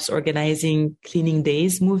that helps organizing cleaning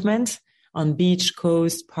days movement on beach,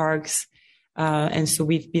 coast, parks. And so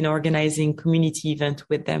we've been organizing community events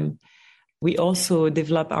with them. We also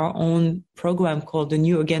develop our own program called the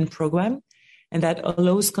New Again program, and that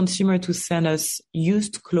allows consumers to send us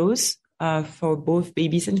used clothes for both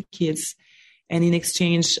babies and kids. And in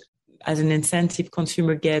exchange, as an incentive,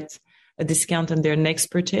 consumer get a discount on their next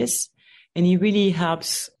purchase. And it really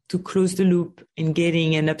helps to close the loop in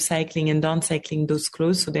getting and upcycling and downcycling those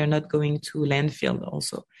clothes so they're not going to landfill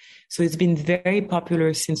also. So it's been very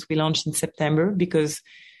popular since we launched in September because,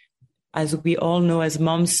 as we all know, as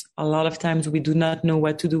moms, a lot of times we do not know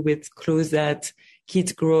what to do with clothes that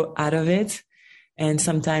kids grow out of it. And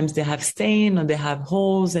sometimes they have stain or they have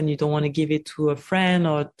holes and you don't want to give it to a friend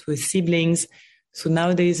or to a siblings. So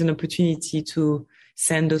now there is an opportunity to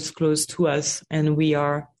send those clothes to us and we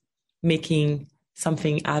are making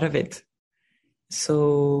something out of it.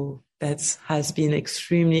 So that has been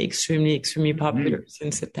extremely, extremely, extremely popular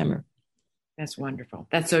since September. That's wonderful.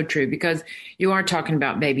 That's so true because you are talking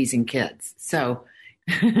about babies and kids. So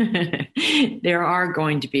there are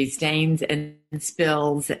going to be stains and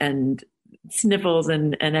spills and sniffles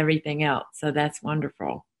and everything else. So that's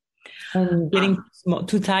wonderful. And getting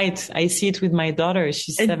too tight. I see it with my daughter.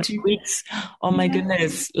 She's 7 weeks. Oh my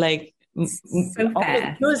goodness. Like so all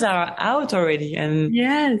fast. the clothes are out already. And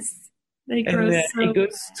yes, they grow it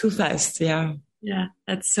goes too fast. Yeah. Yeah,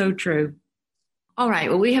 that's so true. All right.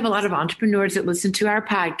 Well, we have a lot of entrepreneurs that listen to our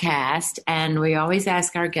podcast, and we always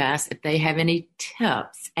ask our guests if they have any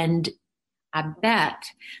tips. And I bet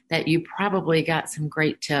that you probably got some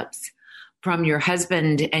great tips from your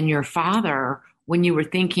husband and your father when you were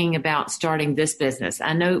thinking about starting this business.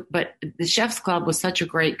 I know, but the Chef's Club was such a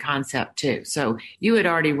great concept too. So you had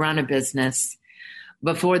already run a business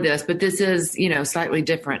before this, but this is, slightly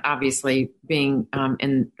different, obviously being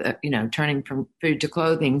turning from food to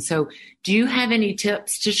clothing. So do you have any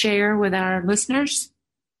tips to share with our listeners?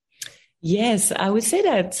 Yes, I would say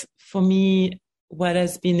that for me, what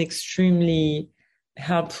has been extremely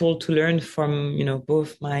helpful to learn from,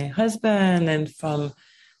 both my husband and from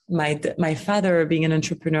my father being an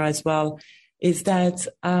entrepreneur as well, is that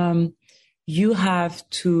you have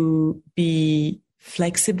to be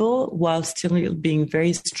flexible while still being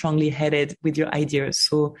very strongly headed with your ideas.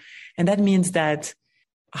 So, and that means that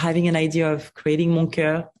having an idea of creating Mon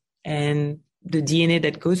Coeur and the DNA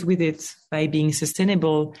that goes with it by being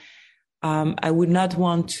sustainable, I would not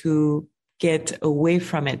want to get away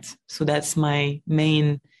from it. So that's my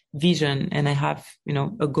main vision. And I have,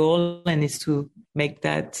 a goal, and it's to make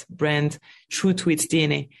that brand true to its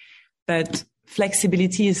DNA. But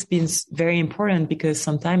flexibility has been very important, because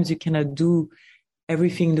sometimes you cannot do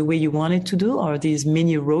everything the way you want it to do, or these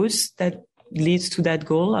many roads that leads to that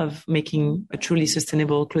goal of making a truly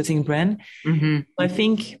sustainable clothing brand. Mm-hmm. I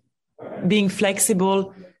think being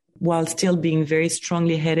flexible while still being very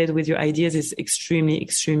strongly headed with your ideas is extremely,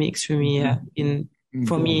 extremely, extremely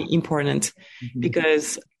for me important,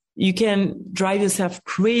 because you can drive yourself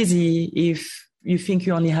crazy if you think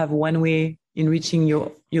you only have one way in reaching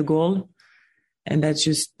your goal, and that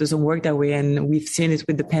just doesn't work that way. And we've seen it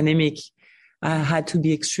with the pandemic. I had to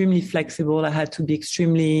be extremely flexible. I had to be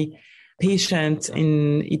extremely patient,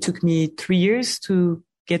 and it took me 3 years to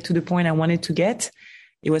get to the point I wanted to get.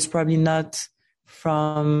 It was probably not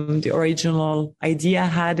from the original idea I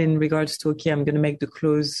had in regards to, okay, I'm going to make the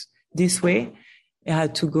clothes this way. I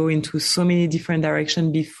had to go into so many different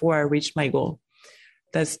directions before I reached my goal.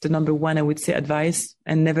 That's the number one, I would say, advice,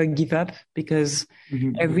 and never give up, because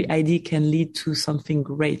every idea can lead to something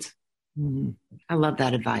great. I love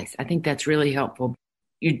that advice. I think that's really helpful.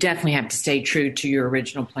 You definitely have to stay true to your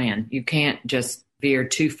original plan. You can't just veer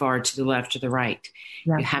too far to the left or the right.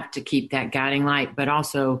 Yeah. You have to keep that guiding light. But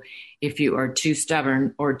also, if you are too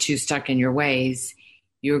stubborn or too stuck in your ways,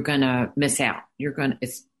 you're going to miss out. You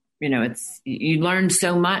learn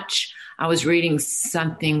so much. I was reading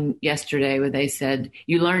something yesterday where they said,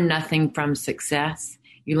 you learn nothing from success.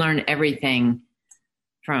 You learn everything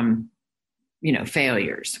from,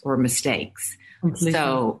 failures or mistakes. Completely.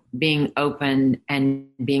 So being open and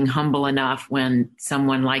being humble enough when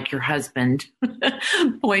someone like your husband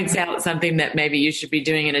points out something that maybe you should be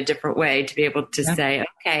doing in a different way, to be able to say,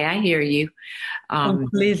 okay, I hear you.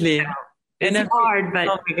 Completely. It's hard, but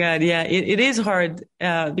oh my God, yeah, it is hard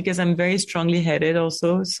because I'm very strongly headed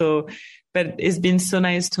also. So, but it's been so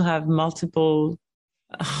nice to have multiple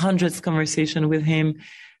hundreds conversation with him,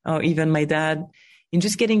 or even my dad, in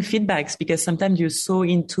just getting feedbacks, because sometimes you're so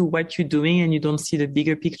into what you're doing and you don't see the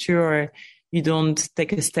bigger picture, or you don't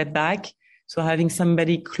take a step back. So having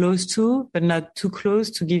somebody close to, but not too close,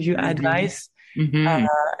 to give you advice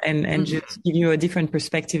and just give you a different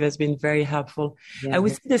perspective has been very helpful. Yeah. I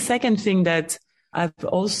would say the second thing that I've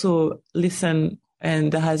also listened,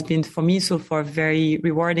 and that has been for me so far very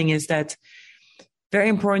rewarding, is that very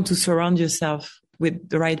important to surround yourself with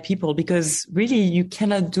the right people, because really you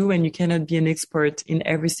cannot do and you cannot be an expert in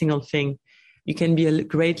every single thing. You can be a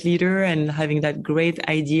great leader and having that great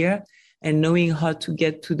idea and knowing how to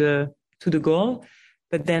get to the goal.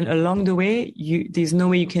 But then along the way, there's no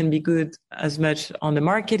way you can be good as much on the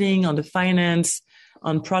marketing, on the finance,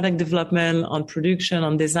 on product development, on production,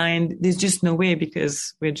 on design. There's just no way,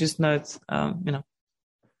 because we're just not,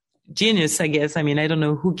 genius, I guess. I mean, I don't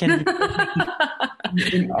know who can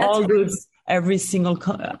be in all those, every single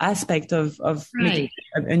aspect of making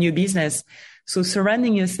a new business. So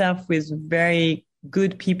surrounding yourself with very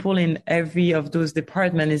good people in every of those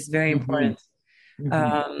departments is very important.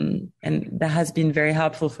 And that has been very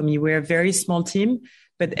helpful for me. We're a very small team,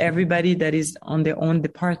 but everybody that is on their own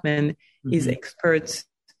department is expert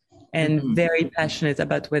and very passionate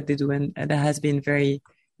about what they do. And that has been very,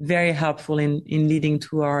 very helpful in leading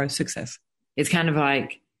to our success. It's kind of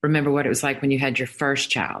like, remember what it was like when you had your first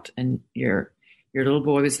child and your little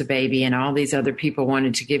boy was the baby, and all these other people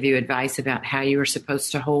wanted to give you advice about how you were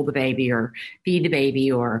supposed to hold the baby or feed the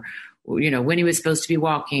baby, or, when he was supposed to be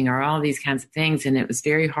walking, or all these kinds of things. And it was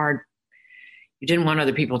very hard. You didn't want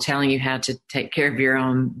other people telling you how to take care of your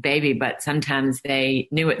own baby, but sometimes they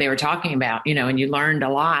knew what they were talking about, and you learned a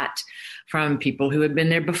lot from people who had been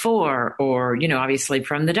there before, or, obviously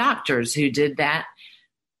from the doctors who did that.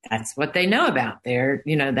 That's what they know about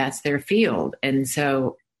that's their field. And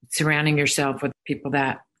so surrounding yourself with people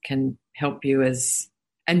that can help you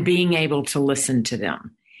and being able to listen to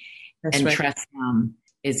them trust them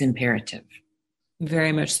is imperative.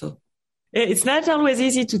 Very much so. It's not always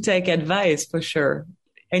easy to take advice, for sure.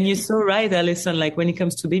 And you're so right, Alison, like when it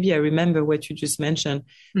comes to baby, I remember what you just mentioned.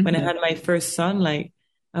 When I had my first son, like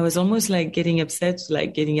I was almost like getting upset,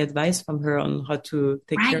 like getting advice from her on how to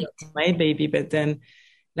take care of my baby. But then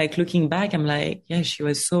like looking back, I'm like, yeah, she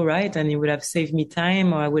was so right. And it would have saved me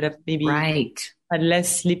time, or I would have maybe Right. had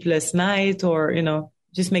less sleepless night, or,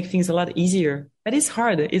 just make things a lot easier. But it's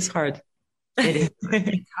hard. It's hard. It is.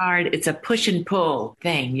 It's hard. It's a push and pull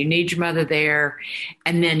thing. You need your mother there.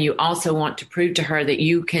 And then you also want to prove to her that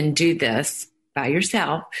you can do this by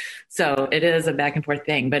yourself. So it is a back and forth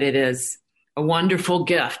thing, but it is a wonderful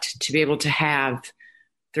gift to be able to have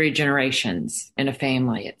 3 generations in a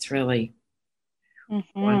family. It's really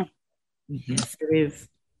Mm-hmm. Yes, it is.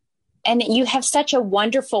 And you have such a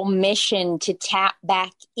wonderful mission to tap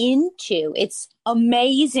back into. It's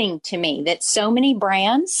amazing to me that so many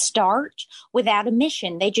brands start without a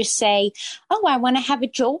mission. They just say, oh, I want to have a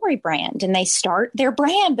jewelry brand. And they start their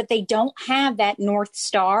brand, but they don't have that North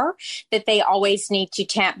Star that they always need to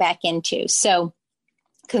tap back into. So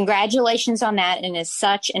congratulations on that. And it's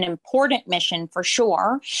such an important mission for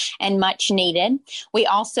sure and much needed. We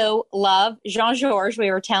also love Jean-Georges. We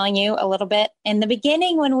were telling you a little bit in the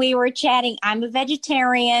beginning when we were chatting, I'm a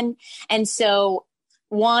vegetarian. And so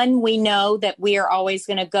we know that we are always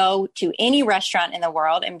going to go to any restaurant in the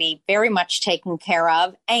world and be very much taken care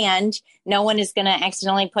of. And no one is going to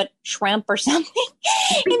accidentally put shrimp or something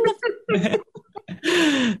in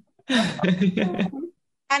the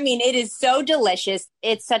I mean, it is so delicious.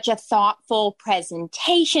 It's such a thoughtful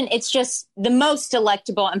presentation. It's just the most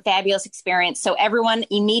delectable and fabulous experience. So everyone,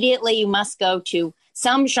 immediately you must go to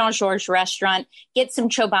some Jean-Georges restaurant, get some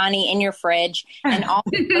chobani in your fridge, and also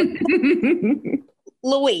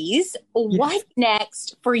Louise, what's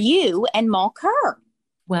next for you and Mon Coeur?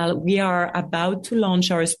 Well, we are about to launch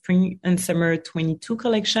our spring and summer 22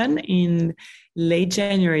 collection in late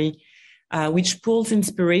January. Which pulls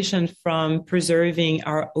inspiration from preserving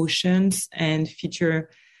our oceans and feature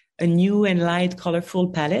a new and light,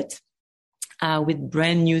 colorful palette with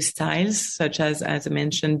brand new styles, such as I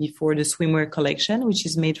mentioned before, the swimwear collection, which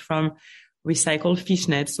is made from recycled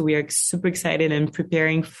fishnet. So we are super excited and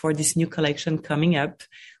preparing for this new collection coming up.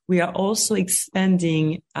 We are also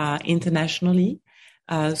expanding internationally.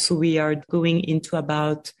 So we are going into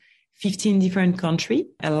about 15 different countries,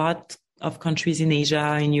 a lot of countries in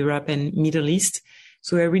Asia, in Europe, and Middle East.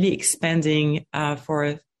 So we're really expanding for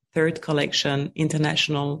a third collection,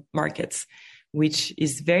 international markets, which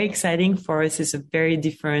is very exciting for us. It's a very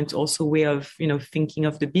different also way of, thinking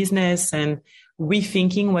of the business and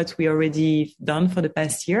rethinking what we already done for the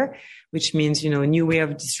past year, which means, a new way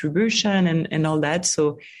of distribution and all that.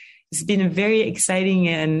 So it's been a very exciting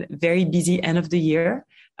and very busy end of the year.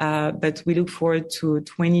 But we look forward to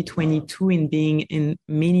 2022 in being in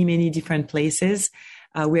many, many different places.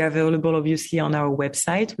 We are available, obviously, on our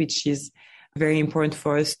website, which is very important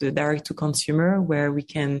for us, the direct to consumer, where we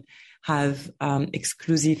can have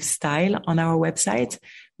exclusive style on our website.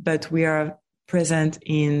 But we are present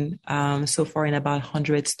in, so far in about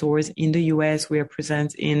 100 stores in the US. We are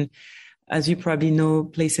present in, as you probably know,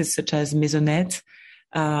 places such as Maisonette,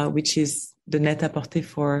 which is the net-à-porter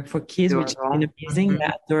for kids, Adorable. Which has been amazing,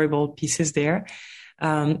 adorable pieces there.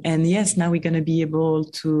 And yes, now we're going to be able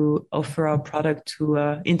to offer our product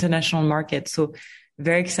to international markets. So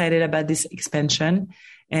very excited about this expansion.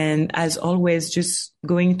 And as always, just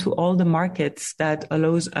going to all the markets that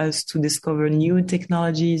allows us to discover new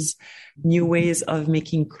technologies, new ways of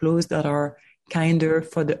making clothes that are kinder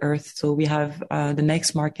for the earth. So we have the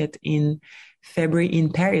next market in February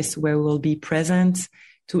in Paris, where we'll be present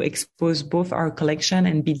to expose both our collection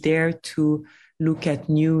and be there to look at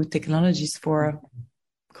new technologies for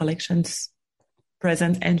collections,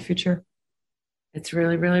 present and future. It's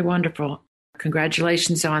really, really wonderful.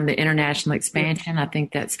 Congratulations on the international expansion. I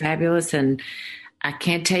think that's fabulous. And I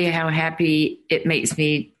can't tell you how happy it makes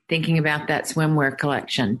me thinking about that swimwear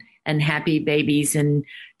collection and happy babies and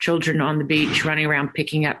children on the beach running around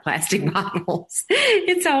picking up plastic bottles.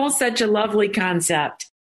 It's all such a lovely concept.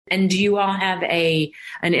 And do you all have an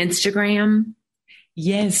Instagram?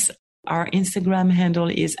 Yes, our Instagram handle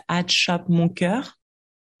is @shopmoncoeur,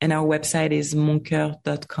 and our website is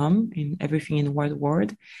moncoeur.com, and everything in one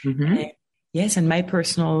word. Mm-hmm. Yes, and my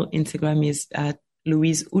personal Instagram is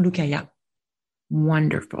 @Louise Ulukaya.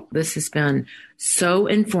 Wonderful. This has been so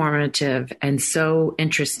informative and so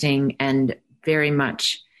interesting and very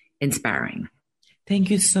much inspiring. Thank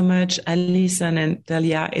you so much, Alison and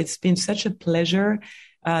Dalia. It's been such a pleasure.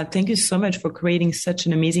 Thank you so much for creating such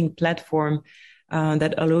an amazing platform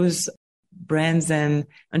that allows brands and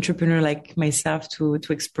entrepreneurs like myself to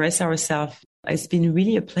express ourselves. It's been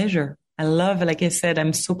really a pleasure. I love, like I said,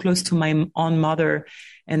 I'm so close to my own mother,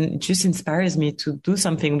 and it just inspires me to do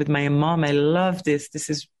something with my mom. I love this. This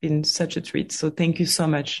has been such a treat. So thank you so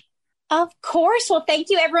much. Of course. Well, thank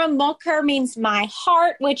you, everyone. Mon Coeur means my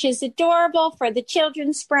heart, which is adorable for the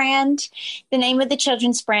children's brand, the name of the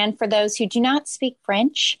children's brand for those who do not speak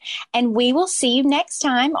French. And we will see you next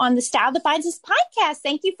time on the Style That Binds Us podcast.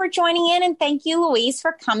 Thank you for joining in, and thank you, Louise,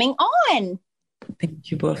 for coming on.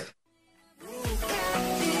 Thank you both.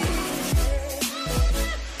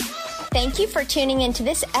 Thank you for tuning into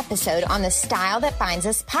this episode on the Style That Binds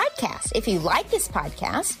Us podcast. If you like this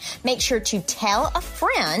podcast, make sure to tell a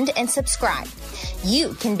friend and subscribe.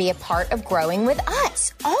 You can be a part of growing with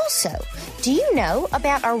us. Also, do you know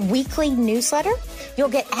about our weekly newsletter? You'll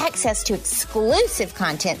get access to exclusive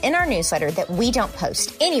content in our newsletter that we don't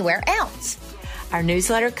post anywhere else. Our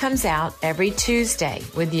newsletter comes out every Tuesday,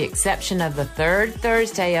 with the exception of the third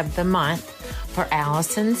Thursday of the month for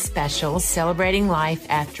Allison's special Celebrating Life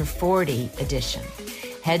After 40 edition.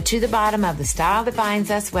 Head to the bottom of the Style That Binds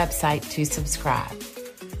Us website to subscribe.